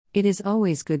It is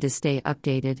always good to stay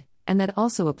updated, and that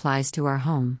also applies to our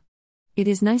home. It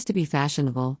is nice to be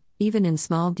fashionable, even in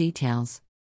small details.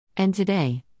 And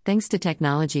today, thanks to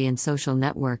technology and social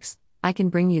networks, I can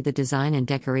bring you the design and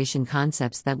decoration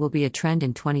concepts that will be a trend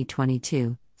in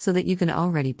 2022, so that you can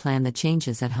already plan the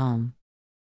changes at home.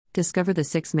 Discover the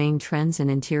 6 main trends in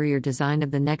interior design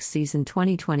of the next season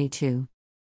 2022.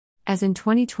 As in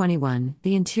 2021,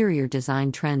 the interior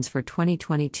design trends for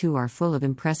 2022 are full of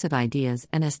impressive ideas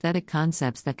and aesthetic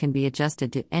concepts that can be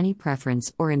adjusted to any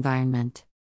preference or environment.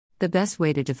 The best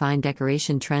way to define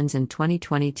decoration trends in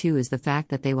 2022 is the fact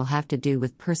that they will have to do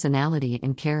with personality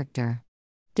and character.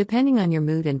 Depending on your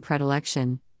mood and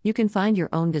predilection, you can find your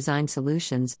own design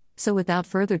solutions, so without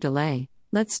further delay,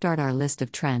 let's start our list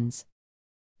of trends.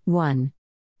 1.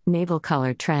 Naval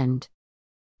color trend.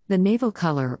 The naval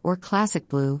color, or classic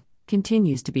blue,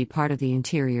 continues to be part of the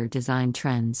interior design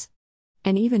trends.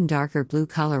 An even darker blue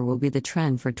color will be the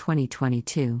trend for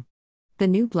 2022. The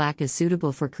new black is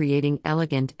suitable for creating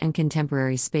elegant and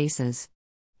contemporary spaces.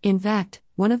 In fact,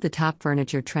 one of the top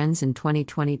furniture trends in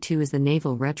 2022 is the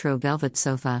naval retro velvet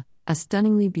sofa, a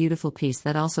stunningly beautiful piece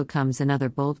that also comes in other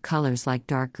bold colors like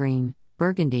dark green,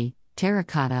 burgundy,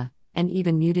 terracotta, and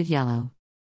even muted yellow.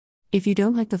 If you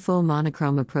don't like the full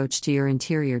monochrome approach to your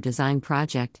interior design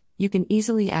project, you can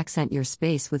easily accent your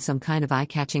space with some kind of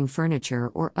eye-catching furniture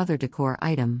or other decor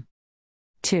item.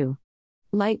 2.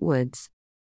 Light woods.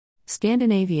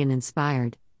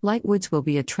 Scandinavian-inspired, light woods will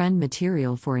be a trend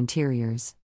material for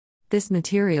interiors. This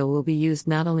material will be used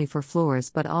not only for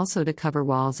floors but also to cover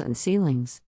walls and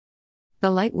ceilings. The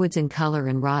light woods in color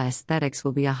and raw aesthetics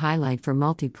will be a highlight for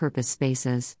multi-purpose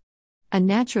spaces. A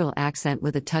natural accent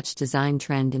with a touch design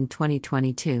trend in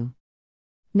 2022.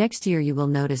 Next year you will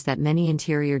notice that many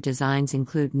interior designs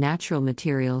include natural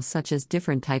materials such as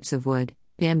different types of wood,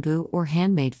 bamboo or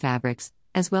handmade fabrics,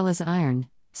 as well as iron,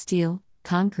 steel,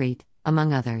 concrete,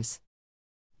 among others.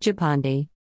 Japandi.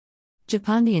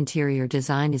 Japandi interior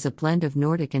design is a blend of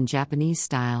Nordic and Japanese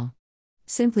style.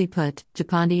 Simply put,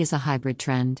 Japandi is a hybrid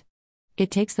trend.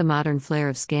 It takes the modern flair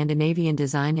of Scandinavian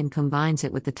design and combines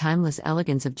it with the timeless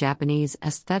elegance of Japanese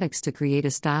aesthetics to create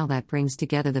a style that brings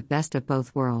together the best of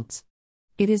both worlds.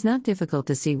 It is not difficult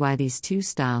to see why these two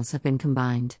styles have been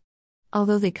combined.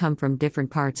 Although they come from different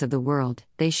parts of the world,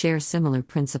 they share similar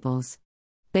principles.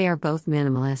 They are both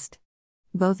minimalist.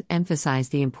 Both emphasize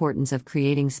the importance of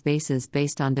creating spaces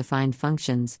based on defined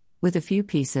functions, with a few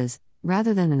pieces,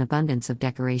 rather than an abundance of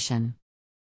decoration.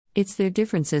 It's their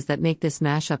differences that make this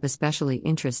mashup especially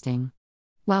interesting.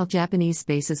 While Japanese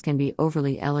spaces can be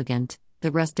overly elegant, the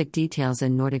rustic details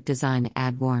in Nordic design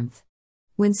add warmth.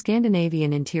 When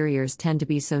Scandinavian interiors tend to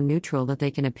be so neutral that they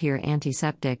can appear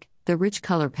antiseptic, the rich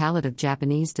color palette of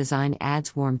Japanese design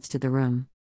adds warmth to the room.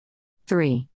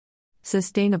 3.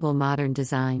 Sustainable modern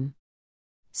design.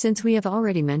 Since we have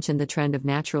already mentioned the trend of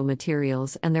natural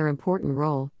materials and their important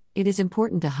role, it is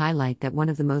important to highlight that one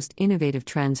of the most innovative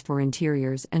trends for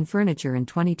interiors and furniture in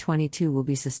 2022 will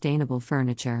be sustainable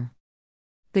furniture.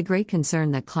 The great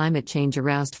concern that climate change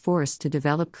aroused forced to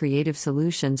develop creative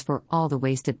solutions for all the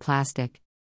wasted plastic.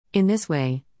 In this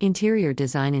way, interior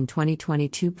design in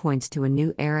 2022 points to a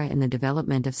new era in the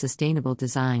development of sustainable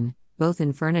design, both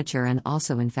in furniture and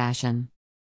also in fashion.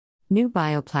 New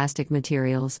bioplastic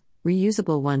materials,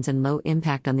 reusable ones and low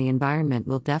impact on the environment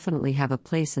will definitely have a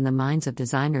place in the minds of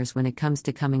designers when it comes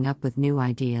to coming up with new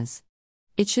ideas.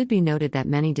 It should be noted that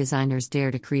many designers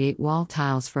dare to create wall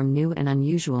tiles from new and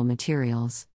unusual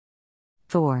materials.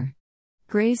 4.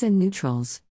 Grays and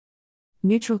neutrals.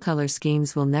 Neutral color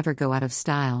schemes will never go out of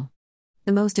style.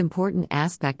 The most important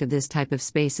aspect of this type of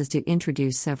space is to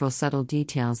introduce several subtle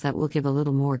details that will give a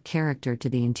little more character to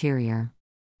the interior.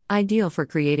 Ideal for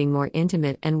creating more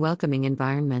intimate and welcoming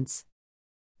environments.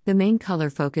 The main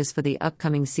color focus for the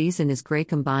upcoming season is gray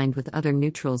combined with other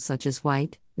neutrals such as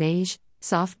white, beige,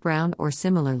 soft brown or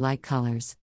similar light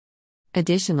colors.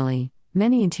 Additionally,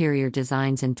 many interior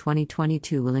designs in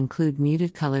 2022 will include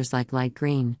muted colors like light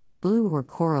green, blue or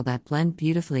coral that blend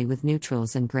beautifully with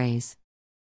neutrals and grays.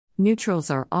 Neutrals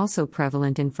are also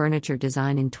prevalent in furniture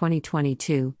design in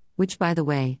 2022, which by the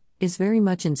way, is very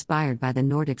much inspired by the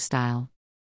Nordic style.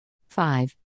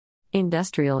 5.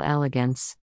 Industrial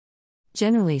elegance.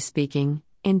 Generally speaking,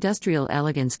 industrial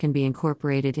elegance can be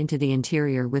incorporated into the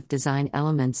interior with design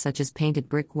elements such as painted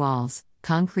brick walls,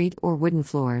 concrete or wooden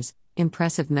floors,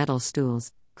 impressive metal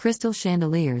stools, crystal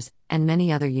chandeliers, and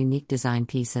many other unique design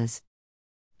pieces.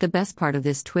 The best part of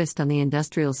this twist on the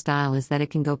industrial style is that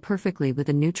it can go perfectly with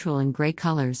the neutral and gray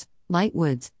colors, light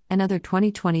woods, and other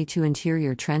 2022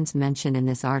 interior trends mentioned in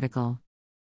this article.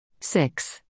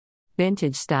 6.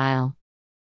 Vintage style.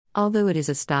 Although it is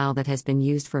a style that has been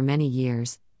used for many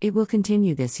years, it will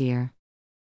continue this year.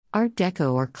 Art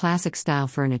Deco or classic style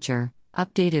furniture,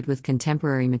 updated with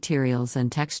contemporary materials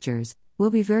and textures, will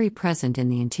be very present in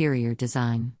the interior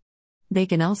design. They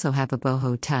can also have a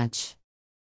boho touch.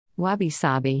 Wabi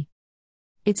Sabi.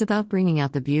 It's about bringing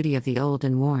out the beauty of the old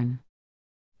and worn.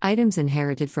 Items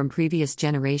inherited from previous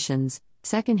generations,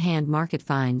 second-hand market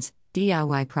finds,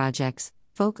 DIY projects,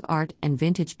 folk art and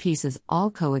vintage pieces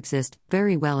all coexist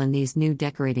very well in these new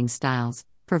decorating styles,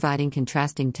 providing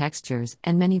contrasting textures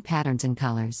and many patterns and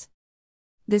colors.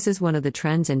 This is one of the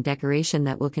trends in decoration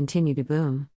that will continue to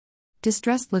boom.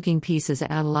 Distressed-looking pieces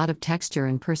add a lot of texture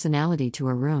and personality to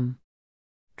a room.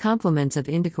 Compliments of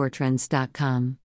InDecorTrends.com